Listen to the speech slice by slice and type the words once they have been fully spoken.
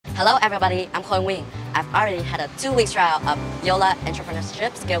Hello everybody, I'm Khởi. I've already had a 2-week trial of YOLA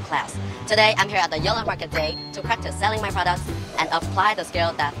entrepreneurship skill class. Today I'm here at the YOLA Market day to practice selling my products and apply the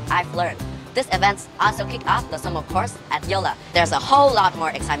skill that I've learned. This event also kicked off the summer course at YOLA. There's a whole lot more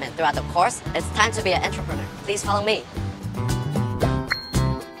excitement throughout the course. It's time to be an entrepreneur. Please follow me.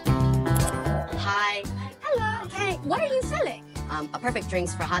 Hi. Hello. Hey, what are you selling? A perfect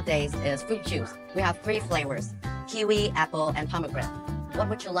drinks for hot days is fruit juice. We have 3 flavors: kiwi, apple, and pomegranate. What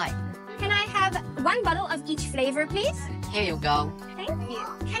would you like? Can I have 1 bottle of each flavor, please? Here you go. Thank you.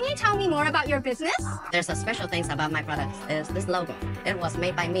 Can you tell me more about your business? There's a special thing about my products is this logo. It was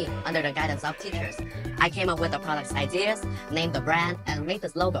made by me under the guidance of teachers. I came up with the product's ideas, named the brand, and made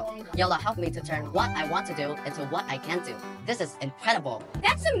this logo. YOLA helped me to turn what I want to do into what I can do. This is incredible.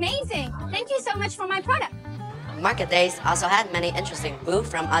 That's amazing. Thank you so much for my product. Market days also had many interesting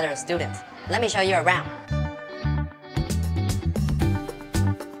booths from other students. Let me show you around.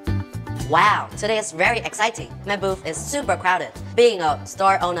 Wow, today is very exciting. My booth is super crowded. Being a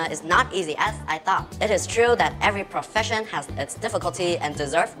store owner is not easy as I thought. It is true that every profession has its difficulty and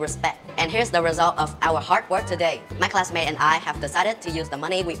deserves respect. And here's the result of our hard work today. My classmate and I have decided to use the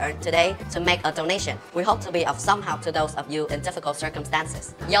money we earned today to make a donation. We hope to be of some help to those of you in difficult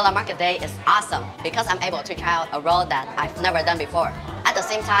circumstances. YOLA Market Day is awesome because I'm able to try out a role that I've never done before. At the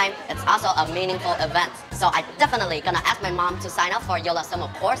same time, it's also a meaningful event. So I'm definitely gonna ask my mom to sign up for YOLA summer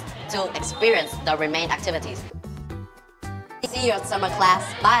course to experience the remaining activities. See you at summer class.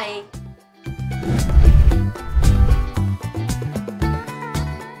 Bye!